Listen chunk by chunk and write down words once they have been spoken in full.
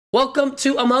Welcome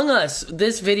to Among Us.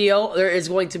 This video, there is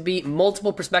going to be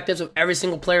multiple perspectives of every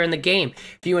single player in the game.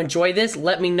 If you enjoy this,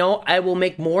 let me know. I will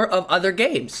make more of other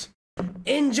games.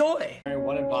 Enjoy!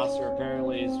 One imposter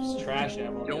apparently is trash.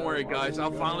 Don't worry, guys.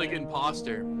 I'll finally get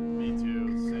imposter. Me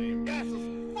too. Same. Yes,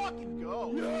 let's fucking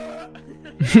go.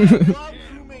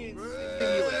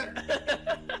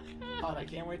 God, I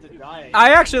can't wait to die. I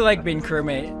actually like being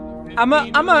crewmate. I'm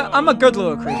a good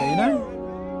little crewmate, you know?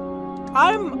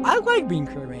 I like being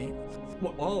crewmate.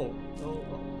 Oh,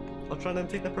 I'll try not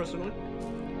to take that personally.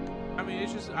 I mean,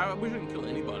 it's just we shouldn't kill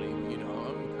anybody, you know.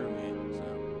 I'm a crewmate, so.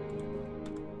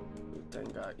 Then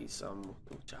got you some.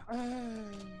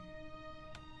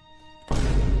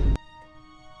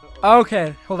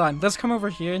 Okay, hold on. Let's come over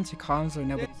here into comms or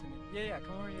nobody. Yeah,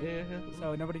 come over here. Yeah.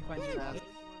 So nobody finds you.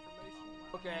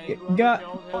 Okay, Got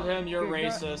him, you're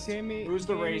racist. Who's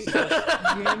the racist?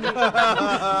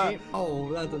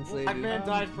 Oh, that's insane. Black man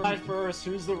died first.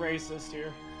 Who's the racist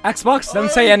here? Xbox,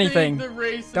 don't say anything.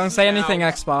 Racist Don't say now. anything,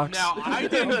 Xbox. Now, I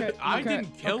didn't, I okay,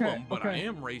 didn't kill him, but I okay.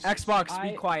 am racist. Xbox,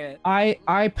 be quiet.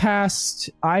 I passed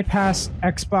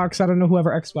Xbox. I don't know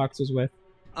whoever Xbox was with.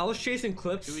 I was chasing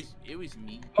clips. It was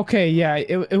me. Okay, yeah.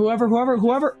 Whoever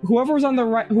was on the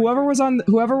right, whoever was on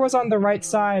the right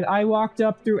side. I walked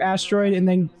up through asteroid, and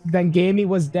then Gamey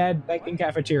was dead, like in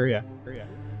cafeteria.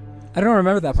 I don't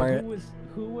remember that So part.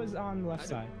 who was on the left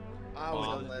side? I was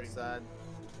on the left side.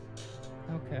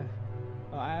 Okay.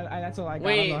 That's all I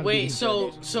got. Wait,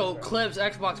 so Clips,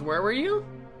 Xbox, where were you?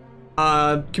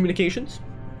 Communications.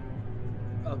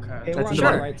 Okay. They were on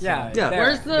Sure. the right Yeah. side. Yeah.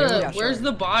 there. Where's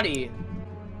the body?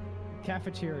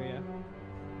 Cafeteria.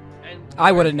 And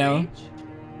I wouldn't know.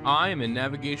 I am in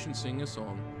navigation singing a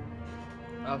song.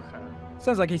 Okay.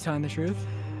 Sounds like he's telling the truth.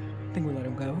 I think we let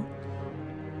him go.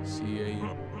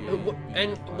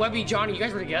 And Webby, Johnny, you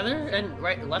guys were together and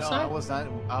left side? I was not.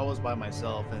 I was by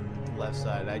myself and left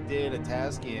side. I did a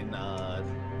task in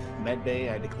med bay.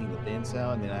 I had to clean the vents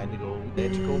out, and then I had to go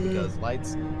electrical because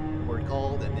lights were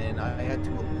called, and then I had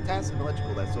two tasks in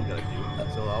electrical that I still gotta do.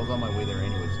 So I was on my way there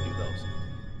anyways to do those.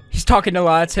 He's talking a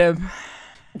lot, Tim.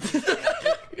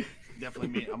 Definitely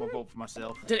me. I'm gonna vote for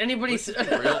myself. Did anybody? It's Clips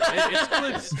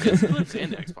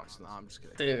and Xbox. No, I'm just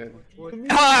kidding. Dude.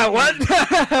 Ah, what?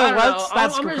 That's I'm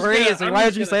just crazy. gonna- Why I'm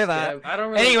did you just say gonna that? skip. I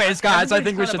don't really- Anyways, guys, I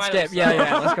think we everybody's should kinda skip. by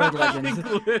Yeah, let's go to Legends.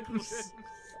 Clips.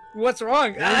 What's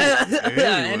wrong?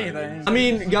 Anything. I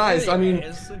mean, guys,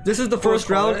 this is the first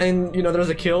round, and you know there's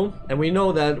a kill, and we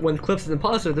know that when Clips is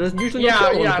imposter, there's usually no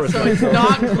kill on the first so round. it's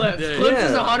not Clips. Yeah, Clips yeah.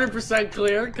 is 100%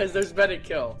 clear because there's been a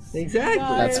kill. Exactly.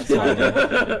 That's funny.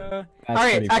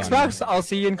 Alright, Xbox, I'll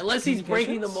see you in Unless he's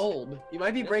breaking the communications. mold. You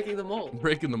might be breaking the mold.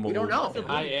 Breaking the mold. We don't know.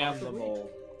 I am the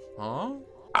mole. Huh?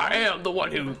 I am the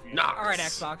one who knocks. Alright,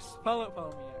 Xbox, follow me.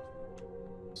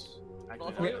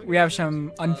 We have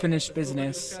some unfinished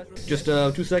business. Just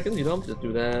 2 seconds, you know. Just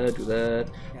do that, a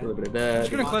little bit of that. I'm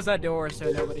just gonna close that door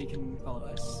so nobody can follow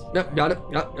us. Yep, got it.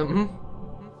 Yeah.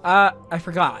 I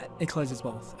forgot. It closes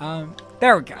both.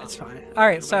 There we go. It's fine. All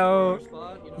right. So,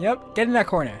 yep. Get in that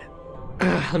corner.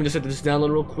 Let me just hit this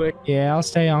download real quick. Yeah, I'll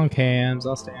stay on cams.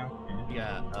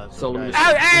 Yeah. So let me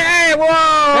Hey, hey,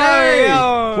 whoa! Hey,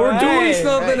 yo, we're doing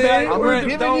something Hey, here. I'm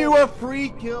giving you a free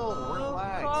kill.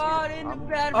 Relax.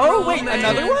 Oh wait,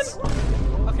 another one?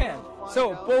 Okay.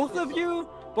 So both of you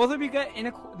get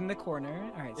in the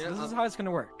corner. All right. So this is how it's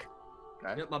gonna work.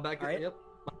 Yep, my back. Alright. Yep.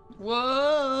 Whoa,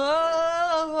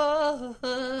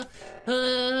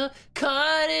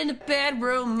 caught in a bad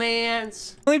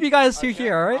romance. I'll leave you guys two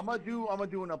here. All right. I'm gonna do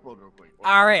an upload real quick.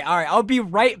 All right. I'll be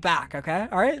right back. Okay.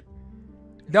 All right.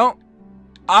 Don't.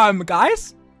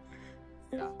 Guys.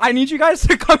 I need you guys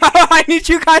to come out. I need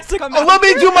you guys to come out. Let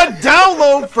me do my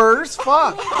download first.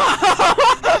 Fuck.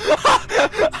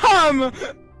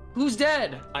 Who's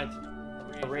dead?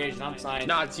 Rage, I'm signed.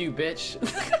 Nah, it's you, bitch.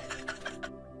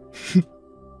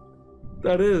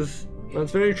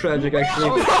 That's very tragic, actually.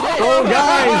 Oh,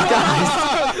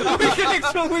 guys!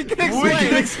 We can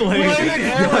explain.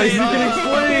 Guys, you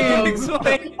can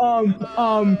explain.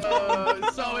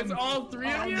 So it's all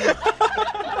three of you?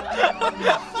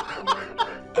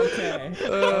 Okay.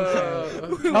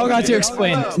 Y'all got to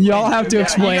explain. Y'all have to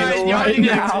explain Y'all right need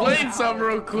to now. explain something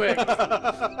real quick.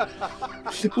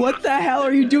 What the hell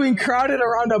are you doing crowded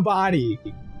around a body?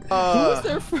 Who was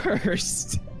there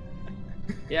first?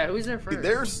 Yeah, who's there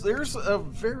first? There's a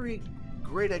very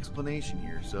great explanation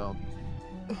here. So,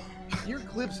 your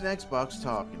Clips and Xbox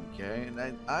talking, okay, and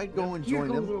I go and join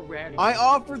them. I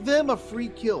offer them a free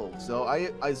kill. So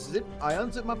I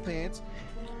unzip my pants,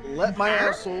 let my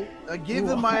asshole, I give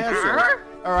them my asshole.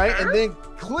 All right, and then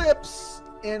Clips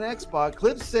and Xbox.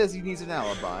 Clips says he needs an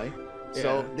alibi.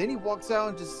 So then he walks out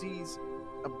and just sees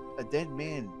a dead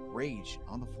man, Rage,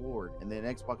 on the floor, and then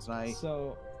Xbox and I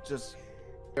just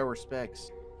pay our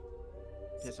respects,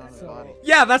 piss on his body.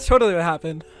 Yeah, that's totally what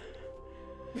happened.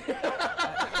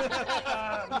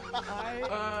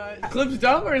 Clip's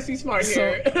dumb or is he smart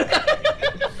here?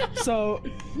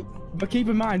 But keep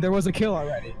in mind there was a kill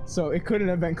already, so it couldn't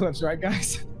have been Clips, right,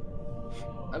 guys?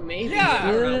 Maybe.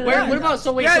 Yeah. What about?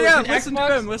 So wait. Yeah, so listen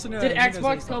to him. Listen to him. Did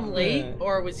Xbox come late,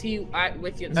 or was he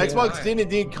with you? At the same Xbox time?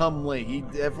 did come late. He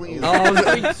definitely.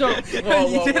 So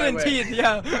You did indeed,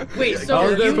 yeah. Wait,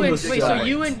 so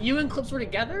you and Clips were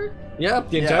together? Yep,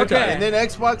 the entire time. And then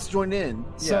Xbox joined in.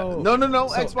 So- no.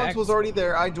 so Xbox was already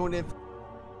there. I joined in.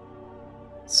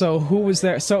 So who was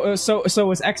there? So it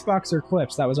was Xbox or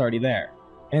Clips that was already there,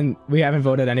 and we haven't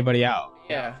voted anybody out.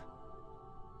 Yeah.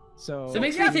 So it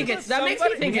makes me think it's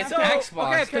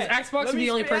Xbox, because Xbox is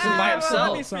the only person by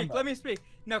himself. Let me speak.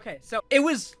 No, okay, so it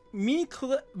was me,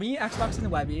 Xbox, and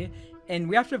Webby, and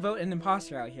we have to vote an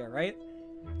imposter out here, right?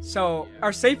 So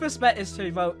our safest bet is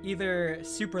to vote either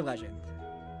Super Legend.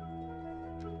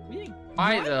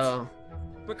 Why though?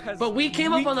 But we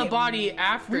came up on the body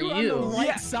after you.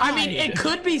 I mean, it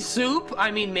could be Soup.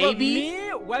 I mean, maybe.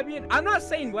 But me, Webby, and I'm not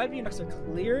saying Webby and us are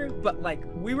clear, but like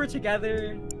we were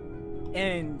together.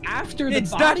 And after the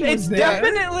body was there,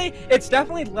 it's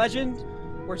definitely Legend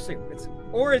or Soup.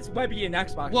 It's Webby and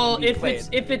Xbox. Well, if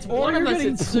it's one of us,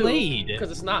 it's Soup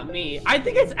because it's not me. I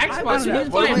think it's Xbox.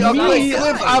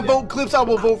 I vote Clips. I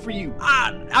will vote for you.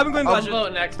 I'm going Legend.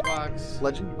 I'm voting Xbox.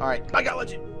 Legend. All right, I got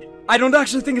Legend. I don't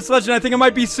actually think it's Legend. I think it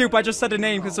might be Soup. I just said a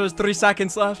name because there was 3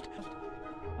 seconds left.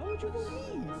 How would you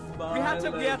believe? We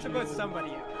have to vote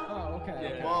somebody out. Oh,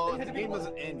 okay. Yeah. Well, the game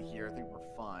doesn't end here. I think we're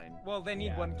fine. Well, they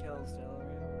need 1 kill still.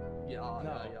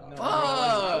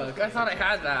 Fuck! I thought I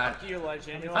had that. Fuck you,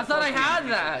 Legend. I thought I had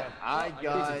that. I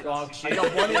got dog shit. I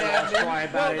got one in admin. Cry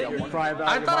about it. You cry about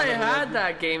it. I thought I had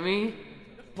that, Gamey.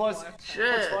 Plus, shit.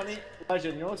 What's funny?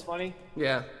 Legend, you know what's funny?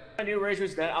 Yeah. I knew Rage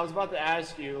was dead. I was about to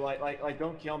ask you, like,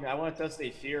 don't kill me. I want to test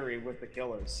a theory with the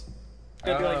killers.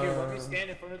 I'd be like, here, let me stand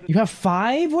in front of the. You have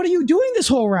 5? What are you doing this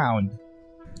whole round?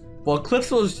 Well, Clips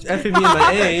was FAV in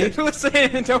my A.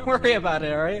 Listen, don't worry about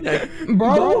it, alright?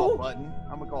 Bro.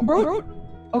 I'm gonna call Bro.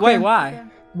 Okay. Wait, why?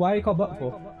 Why do you call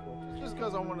Buttful? Just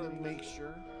because I want to make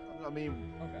sure. I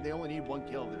mean, they only need 1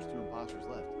 kill. There's 2 imposters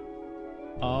left.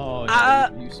 Oh,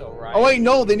 you're so right. Oh wait,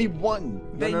 no, they need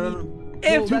 1. No.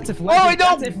 That's if Legend, oh wait,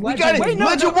 no, we got it. Wait,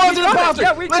 Legend was an imposter.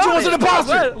 Yeah, Legend was an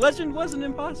imposter. Legend was an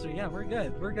imposter. Yeah, we're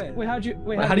good. We're good. Wait, how do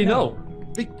you know?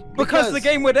 Because the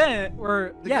game would end.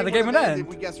 The game would end if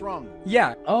we guess wrong.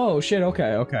 Yeah. Oh shit.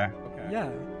 Okay. Yeah.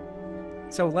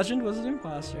 So Legend was an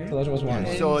imposter. So Legend was 1.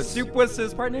 And So Soup was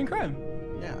his partner in crime.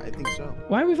 Yeah, I think so.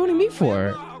 Why are we voting me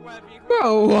for?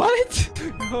 Bro, what?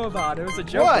 Know about it. It was a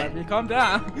joke. What? Baby. Calm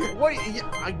down. Wait,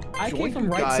 I came joined from you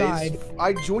right guys. side.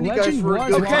 I joined you Legend guys for a was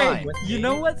good Okay. time. You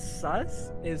know what's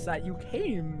sus is that you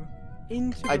came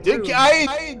into. I the did. room.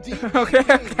 I did.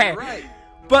 Okay. Right.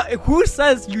 But who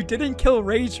says you didn't kill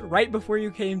Rage right before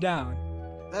you came down?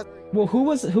 Well,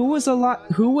 who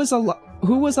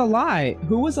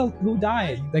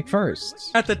died like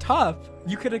first? At the top,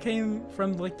 you could have came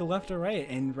from like the left or right,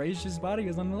 and Rage's body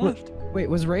was on the left. Wait,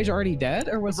 was Rage already dead,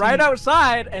 or was Right he...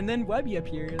 outside, and then Webby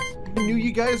appears. I knew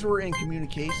you guys were in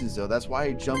communications though. That's why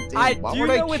I jumped in. I Why do would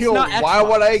know I it's kill? not Why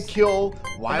would I Xbox. kill?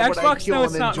 Why would I Xbox, kill no, and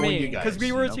it's then not join me, you guys? because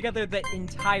we were you know? together the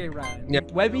entire round.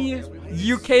 Yep. Webby,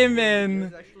 you came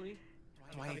in.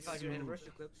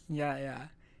 Yeah.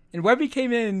 And Webby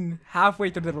came in halfway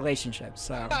through the relationship,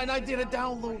 so. And I did a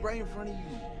download right in front of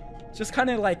you. Just kind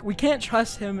of like, we can't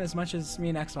trust him as much as me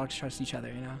and Xbox trust each other,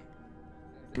 you know?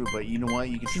 True, but you know what?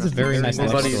 You can This is trust a very me. nice We're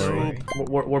love buddies. story.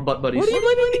 We're butt buddies.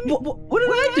 What did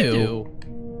I do?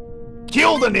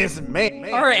 Killed an innocent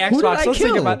man. All right, Who did Xbox, I let's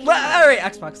think kill? about. All right,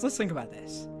 Xbox, let's think about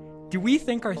this. Do we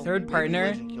think our third partner?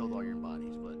 Legend killed all your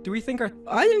bodies, but Do we think our?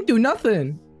 I didn't do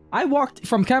nothing. I walked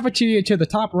from cafeteria to the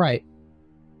top right,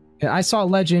 and I saw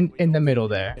Legend in the middle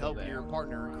there. help your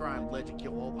partner in crime. Legend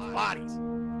kill all the bodies.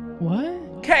 What?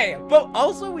 Okay, but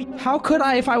also we. How could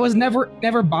I if I was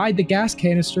never by the gas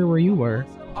canister where you were?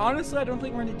 Honestly, I don't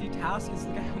think we're gonna do tasks.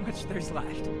 Look at how much there's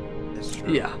left. That's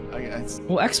true. Yeah.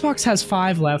 Well, Xbox has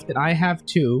 5 left, and I have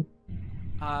 2.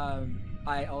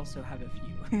 I also have a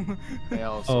few. I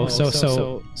also,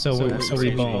 So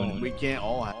we bone. We can't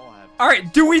all have. All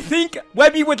right, do we think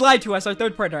Webby would lie to us, our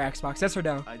third partner, Xbox? Yes or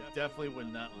no? I definitely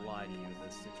would not lie to you in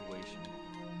this situation.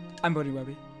 I'm voting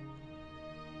Webby.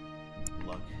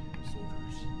 Luck,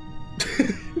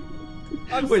 soldiers.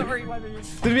 I'm Wait, sorry, Webby.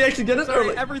 Did we actually get it?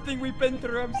 Sorry, everything we've been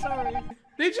through. I'm sorry.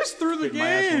 They just threw the My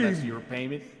asshole, that's game. your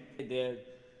payment. It did.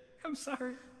 I'm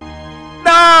sorry.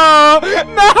 No!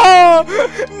 No!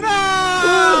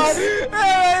 No!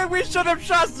 Hey, we should have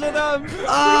trusted him!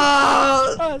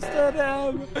 Trusted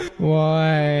him!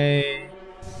 Why?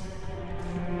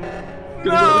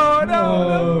 No!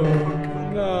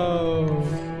 No.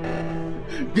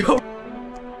 Go.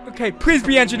 Okay, please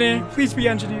be engineer. Please be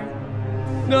engineer.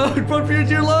 No, run for your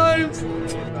dear lives.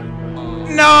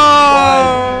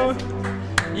 No!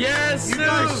 Yes, You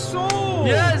guys sold.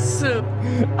 yes.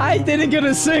 I didn't get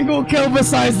a single kill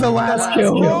besides the last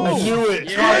kill. I knew it.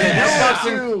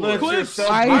 Clips.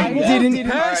 I didn't.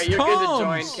 Past You're good to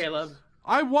join, Toms. Caleb.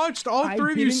 I watched all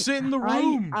three of you sit in the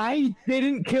room. I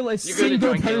didn't kill a You're good to single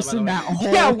join, Caleb, person by that the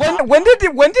whole. Yeah,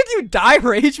 when did you die,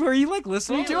 Rage? Were you like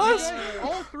listening to us?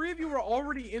 All three of you were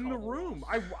already in the room.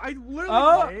 I literally.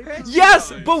 Oh,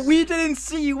 yes, but we didn't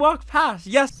see you walk past.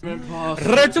 Yes.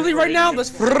 Relatively right now,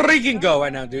 let's freaking go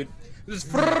right now, dude. Let's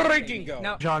freaking go.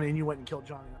 No, Johnny, and you went and killed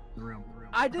Johnny in the room.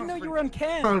 I didn't know you were on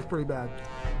cam. That was pretty bad.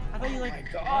 I thought you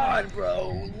like. God,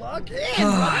 bro. Lock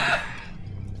in.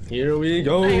 Here we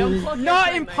go.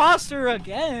 Not imposter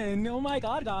again. Oh my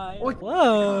god, guy.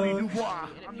 Whoa. And if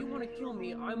you want to kill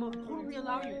me, I'm totally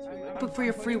allow you to. But for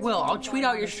your free will, I'll tweet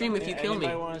out your stream if you kill me.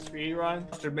 Anybody want a speed run?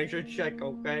 Make sure to check,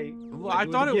 okay? Well, I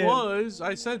thought it was.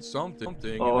 I said something.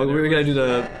 Oh, we're gonna do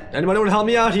the. Anybody want to help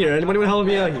me out here? Anybody want to help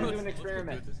me out Do here? an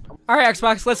experiment. All right,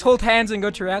 Xbox. Let's hold hands and go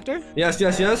to reactor. Yes,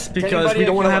 yes, yes. Because Anybody we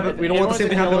don't want to a have it. killer? We don't want the same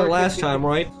thing happen Anyone's a last killer? time,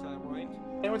 right?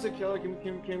 Anyone's a killer?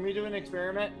 Can we do an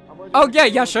experiment? Oh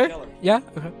yeah, sure. Yeah.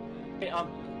 Okay. Okay,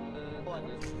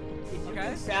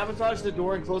 Okay. sabotage the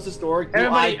door and close this door.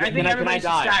 Everybody, I think can I everybody should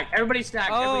die? stack. Everybody stack.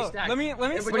 Oh, Everybody stack. let me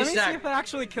Everybody see stack. if it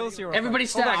actually kills you. real Everybody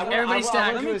quick. Hold stack. on. Everybody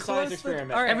stack. Let me Let me do a science close the.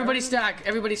 experiment. All right. Everybody stack.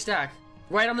 Everybody stack.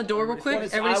 Right on the door, real quick.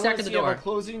 Everybody I stack wanna at the see if door. a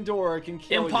closing door can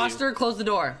kill Imposter, close the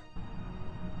door.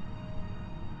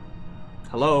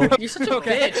 Hello. You're such a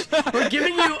bitch. We're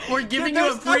giving you a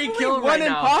There's free definitely kill one right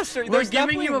now. imposter. We're There's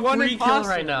giving you a definitely free one kill imposter.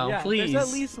 right now. Yeah, Please. There's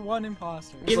at least one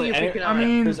imposter. Giving you a Like, freaking I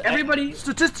mean, everybody.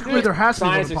 Statistically, there has to be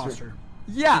Science an imposter.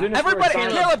 Yeah, You're doing it for everybody. a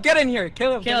Caleb, get in here.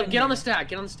 Caleb, Caleb, in get on here. the stack.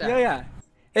 Get on the stack. Yeah, yeah.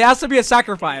 It has to be a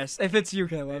sacrifice if it's you,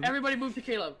 Caleb. Everybody move to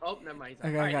Caleb. Oh, never mind.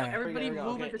 Okay, Alright, okay. now everybody Okay,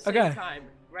 move okay. at the same Okay. time.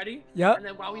 Ready? Yep. And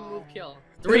then while we move, kill.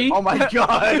 3. Oh my god.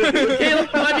 Caleb,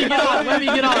 let me get on. Let me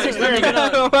get on. Let me get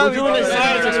on. We're doing a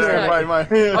science experiment.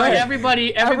 Right, Alright,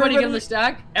 everybody get on the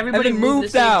stack. Everybody and then move move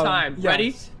at the same down. time. Yes.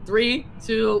 Ready? 3,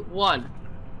 2, 1.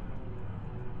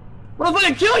 I'm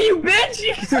gonna kill you, bitch!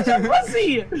 You're such a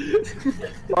pussy!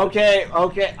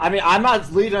 Okay. I mean, I'm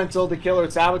not leaving until the killer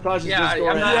sabotages Yeah, this door.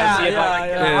 I'm and not- I see if I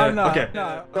Yeah, I'm not. okay.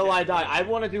 No. Until I die. I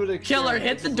want to do the Killer,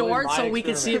 hit the door so we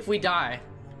can see if we die.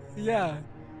 Yeah.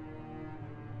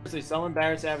 Someone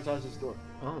better sabotage this door.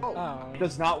 Oh.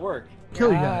 Does not work. Kill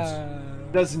you guys.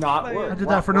 Does not work. I did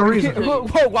that for no reason.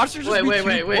 Whoa, watch her just Wait, be wait,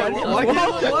 cute. wait.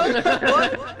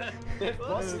 What? It'd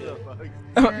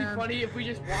be funny if we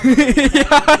just walked.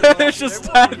 Yeah, it's just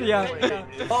that. Yeah.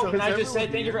 Oh, can I just say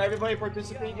thank you for everybody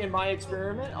participating in my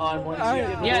experiment on Wednesday?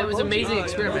 Yeah, it was an amazing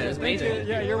experiment. It was amazing.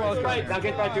 Yeah, you're welcome. Right, now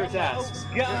get back to your tasks.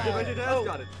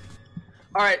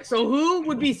 Alright, so who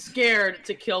would be scared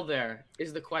to kill there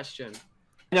is the question.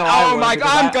 No, I Oh would, my because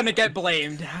god, I'm I- gonna get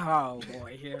blamed. Oh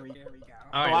boy, here we go.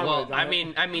 Alright, I well, would've done I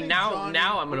it. mean, now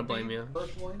I'm gonna blame you.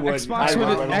 Xbox I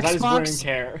would would, I just Xbox. wouldn't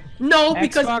care. No,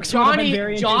 because Xbox would've been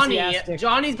very enthusiastic.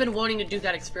 Johnny's been wanting to do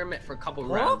that experiment for a couple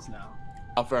rounds now.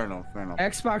 Oh, fair enough.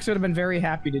 Xbox would have been very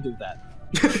happy to do that.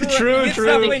 True, It's true.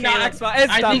 definitely not Xbox.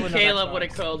 It's I think definitely not Caleb Xbox. would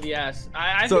have killed, yes.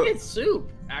 I So- think it's Soup,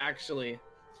 actually.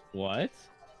 What?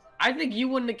 I think you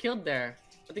wouldn't have killed there.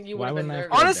 I think you would Why have been wouldn't I there.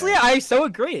 have killed Honestly, I so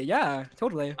agree. Yeah,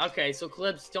 totally. Okay, so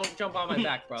Clips, don't jump on my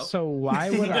back, bro. So why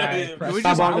would I Can press? we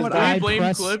just Why would I blame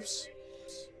press? Clips?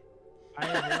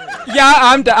 Yeah,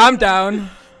 I'm down.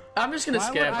 I'm just gonna Why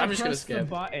skip. would I I'm just gonna press the skip.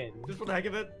 button? Just for the heck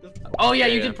of it. Oh yeah,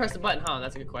 you Yeah. did press the button, huh?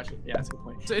 That's a good question. Yeah, that's a good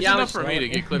point. It's yeah, enough for me to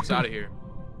get Clips out of here.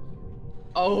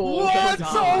 Oh. What?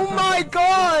 Oh my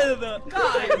god!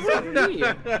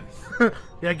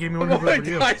 Yeah, give me one of those for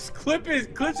you. Guys,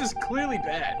 Clips is clearly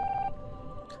bad.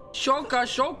 Shoka,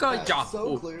 ja.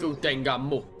 so clear. Tu tenga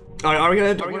mo. Alright, are we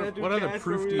gonna do What other cats,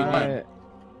 proof or do we- you Alright.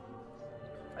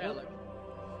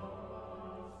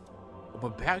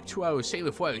 But back to our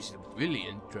sailor voice, really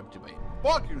interrupted by.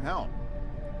 Fucking hell.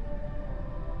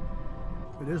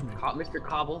 It is me. Mr.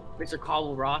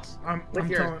 Cobble Ross. I'm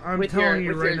with telling you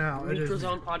with right your now. It is me.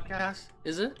 Neutrozone podcast.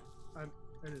 Is it?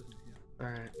 It is me. Yeah.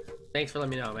 All right. Thanks for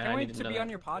letting me know, man. Can't I wait need to to know be that. on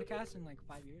your podcast in like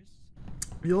 5 years.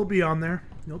 You'll be on there.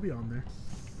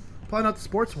 Probably not the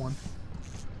sports one.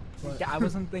 Yeah, I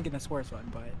wasn't thinking the sports one,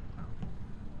 but.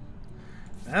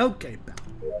 Okay, pal.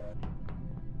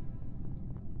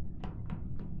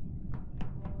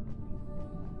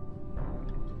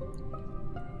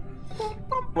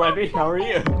 Webby, how are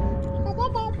you?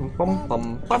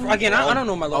 Again, I don't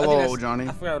know my location. Hello, Johnny.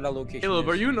 I forgot that location. Caleb,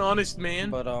 are you an honest man?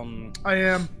 But I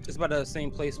am. it's about the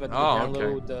same place. But Oh,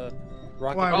 download the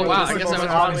rocket. Why, Oh wow, I What's guess I was the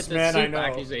wrong with the man, I soup know.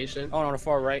 accusation. Oh, on the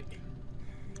far right.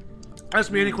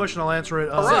 Ask me any question, I'll answer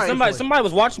it. Somebody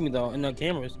was watching me though in the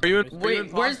cameras. Are you?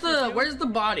 Wait, where's the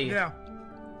body? Yeah.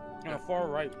 On the far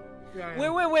right. Yeah,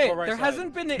 Wait. Right There side.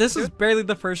 hasn't been. This is barely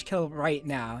the first kill right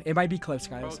now. It might be close,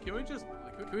 Bro, guys. can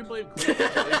we blame Clips?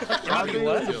 I think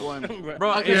that's a blame.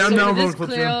 Bro, Okay, Yeah, I'm so down with this with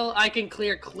Clips, kill, I can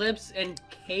clear Clips and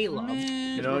Caleb.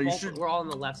 You know, We're all on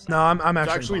the left side. No, I'm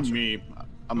It's actually. actually me.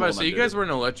 I'm Bro, the so one you that guys did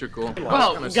weren't electrical.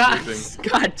 Oh, Kinda guys,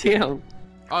 god damn.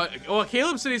 Well,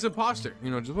 Caleb said he's imposter.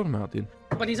 You know, just let him out, dude.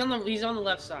 But he's on the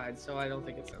left side, so I don't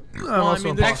think it's him. Well, I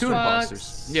mean, there's two Xbox.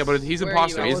 imposters. Yeah, but he's Where are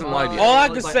imposter. you? He hasn't lied yet. All I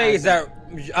can say is that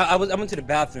I went to the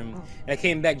bathroom and I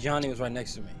came back. Johnny was right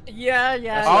next to me. Yeah.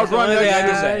 I was right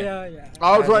next to Yeah.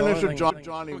 I was right next to That's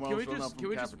Johnny Well, when I was going up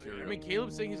from cafeteria. I mean,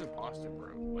 Caleb's saying he's imposter, bro.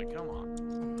 Like, come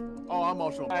on. Oh, I'm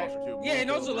also an imposter too. Yeah,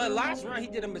 and also last round he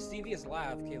did a mischievous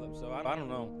laugh, Caleb. So I don't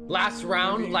know. Last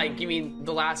round, like, you mean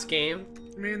the last game?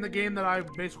 I mean, the game that I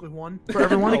basically won for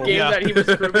everyone. The game that he was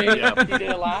crewmate? Yeah. He did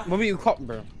a laugh? What were you caught,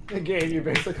 bro? The game you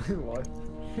basically won.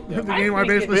 The game I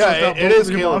basically Yeah, sucked up it both is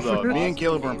of the Caleb though. imposters. Me and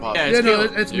Caleb are imposters. Yeah, no,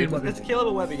 Caleb, it's me. dude. Webby. It's Caleb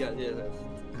and Webby, yeah.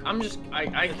 I'm just, I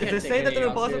can't they take say that they're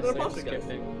any of y'all imposter, they're seriously, imposter, I'm guys.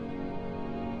 skipping.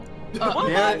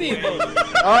 What people?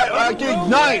 Alright, okay,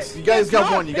 nice. You guys got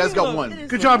one. You guys got one.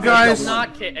 Good job, guys. It's not,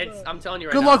 I'm telling you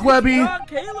right Good now. luck, Webby. Not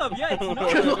Caleb. Yeah, it's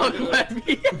not. Good luck,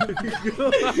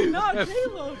 Webby. Not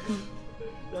Caleb.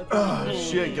 Oh,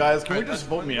 shit, guys. Can we just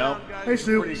vote me out? Hey,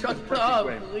 Sue. Shut up,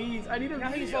 please. I need a Now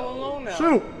he's video. all alone now.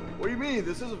 Sue. What do you mean?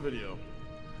 This is a video.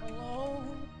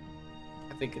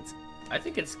 I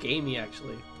think it's gamey,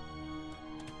 actually.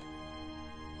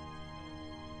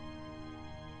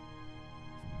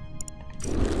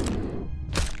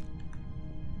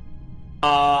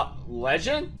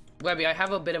 Legend? Webby, I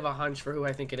have a bit of a hunch for who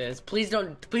I think it is. Please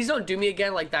don't do me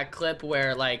again like that clip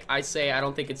where, like, I say I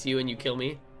don't think it's you and you kill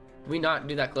me. Can we not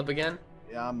do that clip again?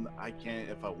 Yeah, I can't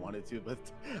if I wanted to, but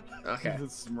Okay. the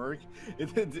smirk,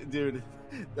 dude,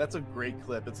 that's a great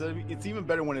clip. It's even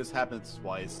better when it's happened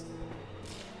twice.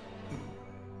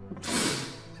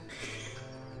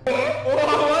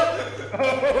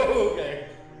 Okay.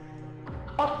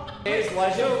 It's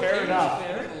Legend, fair enough.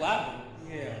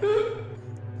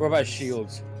 What about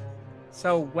shields?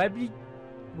 So Webby,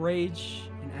 Rage,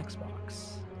 and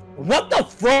Xbox. What the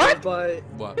fuck? But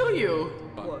What? Kill you.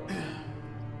 what?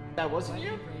 That wasn't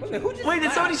you? Wait,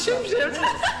 did somebody shoot you?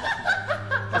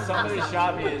 Somebody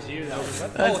shot me as you, though.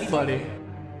 That's funny.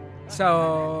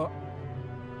 So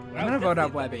I'm gonna vote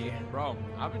out Webby. Bro,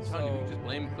 I've been telling you, just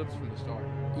blame Clips from the start.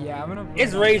 Yeah, I'm gonna. Vote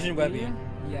It's out Rage and Webby.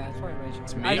 Yeah, it's probably Rage.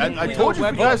 It's me. I told you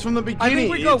guys from the beginning.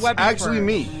 we go It's Webby actually first.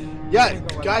 me. Yeah,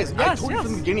 guys, I Yes, told you from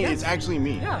the yes, beginning. yes. It's actually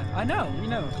me. Yeah, I know. We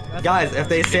know. That's Guys, if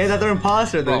they say that they're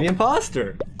imposter, they're the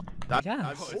imposter. Yeah.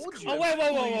 I told you. Oh wait,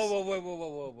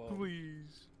 whoa.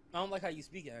 Please. I don't like how you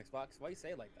speak, Xbox. Why you say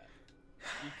it like that?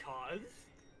 Because?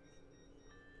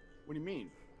 What do you mean?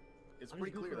 It's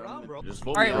pretty clear. around, bro. Just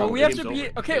vote All right. me Well, out. we have Game's to over. be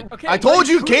okay. I told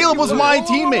you Caleb was my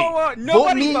teammate. Vote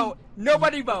Nobody me. vote.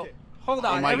 Nobody vote. Hold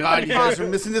on. Oh my everybody god, you guys vote. are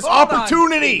missing this Hold on.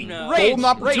 opportunity! No. Golden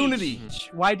opportunity! Rage.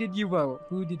 Why did you vote?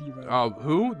 Who did you vote? Oh,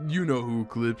 who? You know who,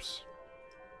 Clips.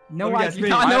 No, Let me I guess do me.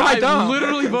 not. No, I don't.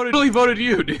 literally voted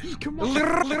you, dude. Come on.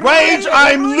 Rage,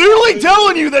 I'm literally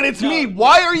telling you that it's me!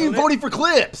 Why are you voting for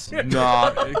Clips?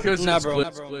 Nah, because Nah, it's bro.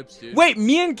 Clips, dude. Wait,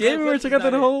 me and Gabe were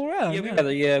together the whole round.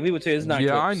 Yeah, we would say it's not. Yeah,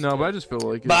 Clips. I know, but I just feel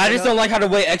like it. But I just don't like how the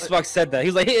way Xbox said that.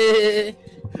 He was like,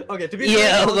 Okay, to be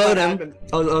Yeah, fair, vote him.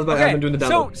 I was about to doing the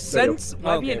so demo. since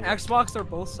Webby Okay. and Xbox are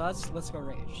both sus, let's go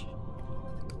Rage.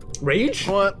 Rage?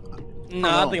 What?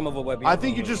 Nah, I think I'm over Webby. I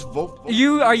think you just vote for Do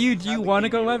you want to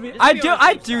go Webby? I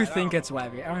do think it's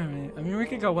Webby. I mean, we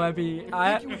could go Webby.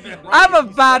 I have a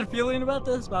bad feeling about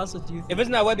this, but I also do think. If it's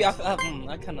not Webby, I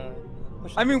kind of.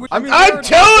 I mean, I'm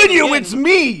telling you it's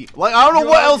me! Like, I don't know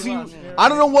what else I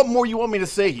don't know what more you want me to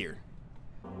say here.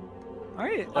 All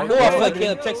right. Or I feel like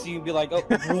Caleb texts you and be like, oh,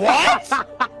 what?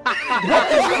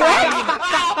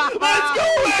 Let's go,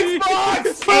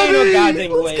 Xbox! Ain't no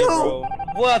goddamn way, bro.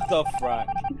 What the fuck?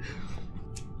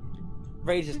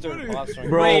 Rage is third boss.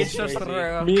 Bro, Rage just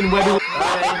through. me and Webby. Rage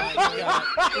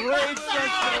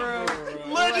just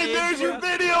through. Legend, there's your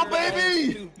video,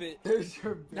 baby!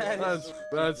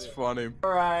 That's funny.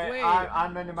 Alright,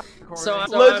 I'm into my corner. So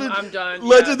Legend, I'm done.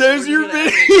 Legend, Yeah, there's we're your gonna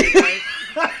video!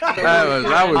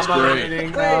 That was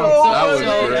great. That was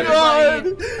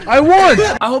great. I won!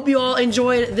 I hope you all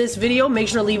enjoyed this video. Make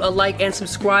sure to leave a like and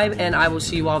subscribe, and I will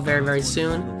see you all very, very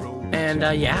soon.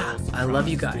 And yeah, I love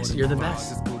you guys. You're the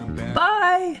best.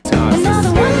 Bye! Another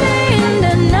one day.